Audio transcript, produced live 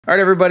All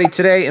right, everybody,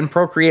 today in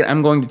Procreate,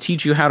 I'm going to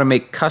teach you how to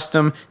make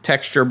custom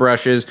texture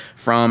brushes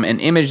from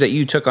an image that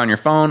you took on your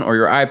phone or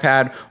your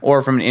iPad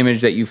or from an image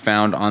that you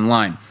found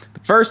online. The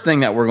first thing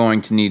that we're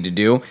going to need to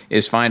do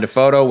is find a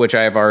photo, which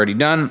I have already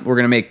done. We're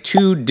going to make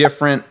two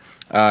different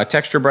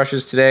texture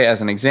brushes today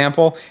as an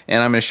example,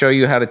 and I'm going to show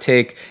you how to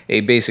take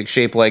a basic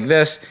shape like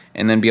this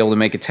and then be able to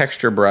make a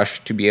texture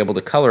brush to be able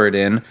to color it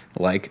in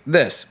like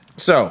this.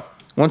 So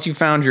once you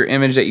found your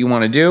image that you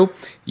want to do,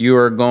 you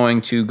are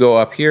going to go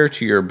up here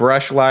to your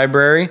brush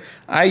library.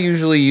 I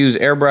usually use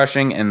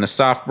airbrushing and the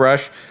soft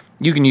brush.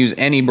 You can use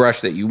any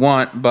brush that you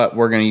want, but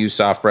we're going to use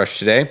soft brush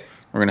today.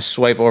 We're going to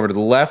swipe over to the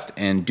left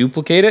and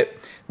duplicate it.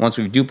 Once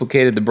we've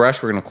duplicated the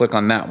brush, we're going to click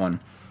on that one.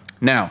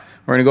 Now,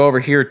 we're going to go over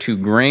here to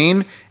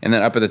grain, and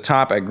then up at the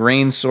top at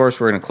grain source,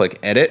 we're going to click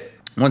edit.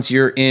 Once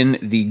you're in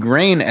the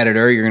grain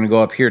editor, you're going to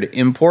go up here to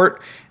import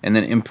and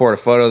then import a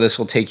photo. This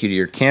will take you to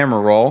your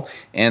camera roll.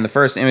 And the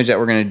first image that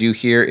we're going to do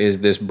here is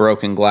this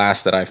broken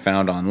glass that I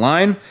found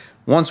online.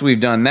 Once we've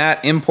done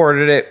that,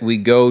 imported it, we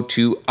go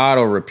to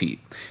auto repeat.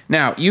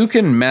 Now, you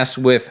can mess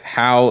with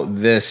how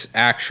this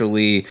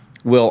actually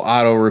will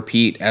auto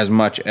repeat as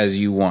much as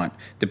you want,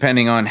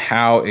 depending on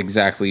how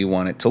exactly you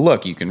want it to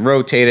look. You can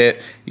rotate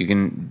it, you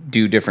can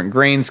do different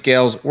grain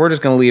scales. We're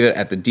just gonna leave it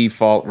at the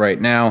default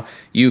right now.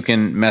 You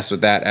can mess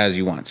with that as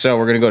you want. So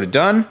we're gonna go to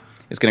done.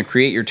 It's gonna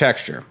create your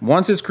texture.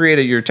 Once it's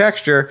created your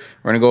texture,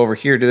 we're gonna go over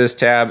here to this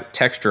tab,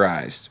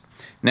 texturized.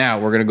 Now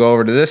we're gonna go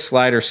over to this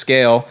slider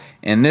scale,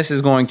 and this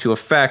is going to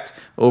affect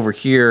over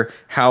here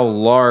how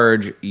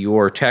large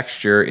your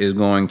texture is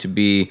going to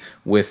be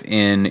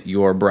within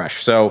your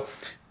brush. So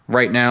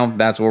right now,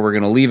 that's where we're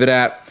going to leave it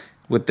at.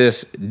 With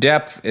this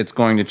depth, it's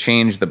going to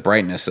change the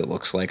brightness, it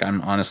looks like.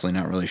 I'm honestly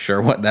not really sure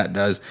what that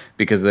does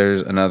because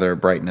there's another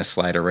brightness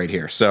slider right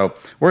here. So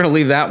we're going to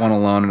leave that one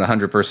alone at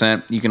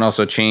 100%. You can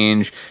also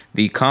change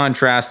the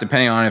contrast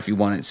depending on if you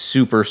want it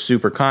super,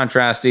 super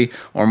contrasty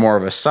or more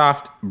of a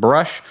soft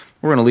brush.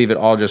 We're going to leave it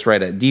all just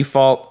right at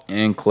default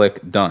and click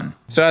done.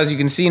 So as you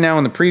can see now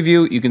in the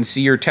preview, you can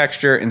see your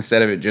texture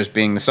instead of it just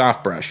being the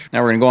soft brush.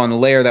 Now we're going to go on the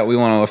layer that we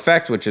want to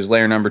affect, which is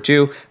layer number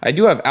 2. I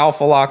do have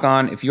alpha lock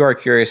on. If you are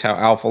curious how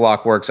alpha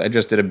lock works, I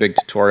just did a big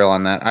tutorial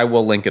on that. I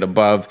will link it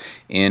above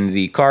in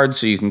the card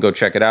so you can go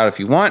check it out if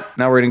you want.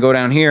 Now we're going to go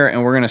down here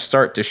and we're going to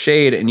start to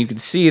shade, and you can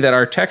see that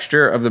our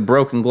texture of the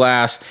broken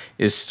glass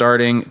is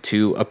starting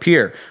to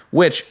appear,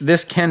 which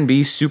this can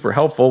be super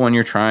helpful when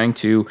you're trying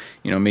to,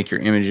 make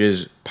your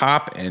images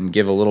pop and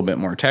give a little bit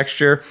more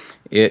texture.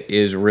 It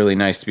is really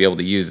nice to be able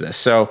to use this.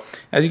 So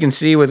as you can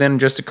see, within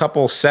just a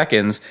couple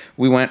seconds,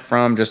 we went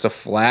from just a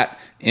flat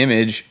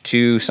image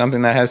to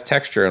something that has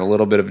texture and a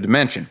little bit of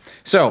dimension.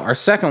 So our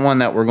second one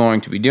that we're going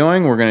to be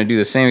doing, we're going to do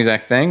the same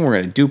exact thing. We're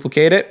going to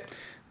duplicate it,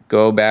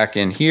 go back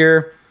in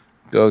here,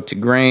 go to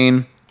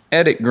grain,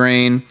 edit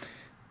grain,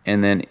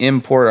 and then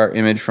import our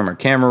image from our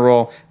camera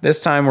roll.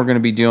 This time we're going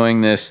to be doing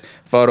this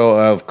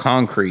photo of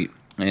concrete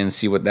and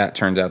see what that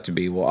turns out to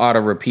be. We'll auto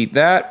repeat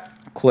that,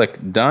 click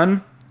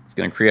done. It's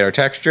going to create our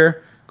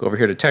texture. Go over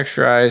here to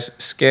texturize,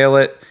 scale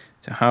it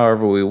to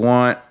however we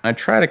want. I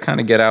try to kind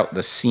of get out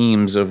the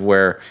seams of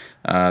where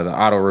the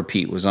auto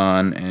repeat was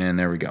on, and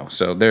there we go.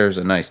 So there's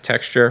a nice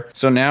texture.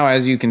 So now,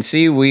 as you can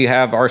see, we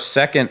have our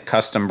second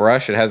custom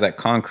brush. It has that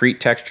concrete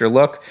texture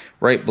look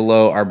right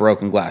below our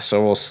broken glass.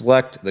 So we'll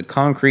select the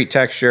concrete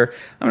texture.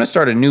 I'm going to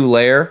start a new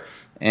layer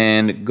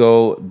and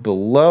go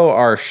below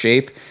our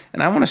shape,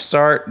 and I want to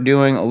start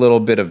doing a little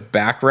bit of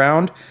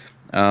background.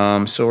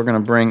 So we're going to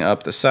bring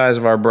up the size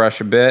of our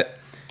brush a bit,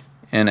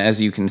 and as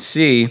you can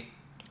see,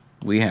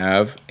 we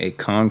have a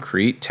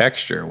concrete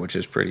texture, which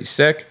is pretty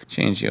sick.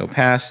 Change the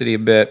opacity a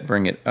bit,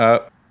 bring it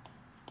up,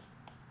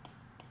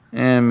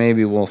 and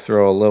maybe we'll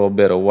throw a little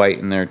bit of white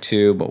in there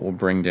too, but we'll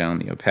bring down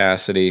the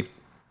opacity.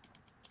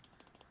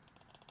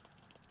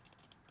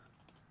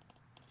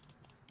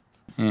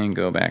 And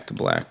go back to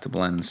black to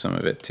blend some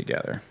of it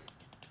together.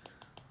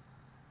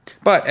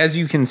 But as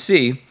you can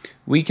see,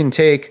 we can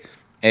take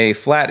a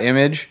flat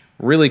image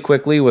really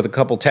quickly with a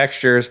couple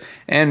textures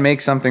and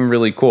make something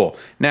really cool.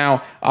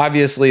 Now,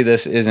 obviously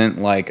this isn't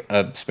like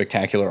a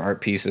spectacular art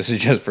piece. This is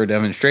just for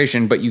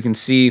demonstration, but you can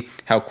see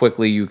how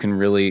quickly you can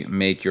really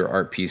make your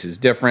art pieces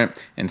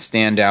different and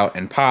stand out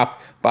and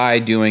pop by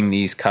doing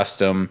these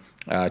custom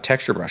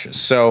texture brushes.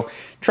 So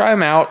try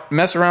them out,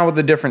 mess around with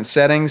the different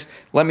settings,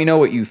 let me know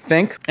what you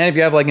think. And if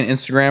you have like an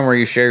Instagram where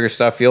you share your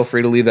stuff, feel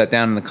free to leave that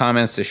down in the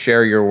comments to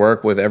share your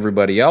work with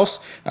everybody else.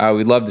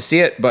 We'd love to see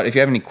it, but if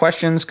you have any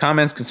questions,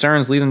 comments,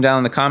 concerns, leave them down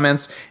in the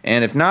comments.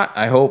 And if not,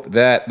 I hope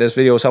that this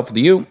video was helpful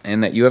to you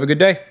and that you have a good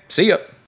day. See ya.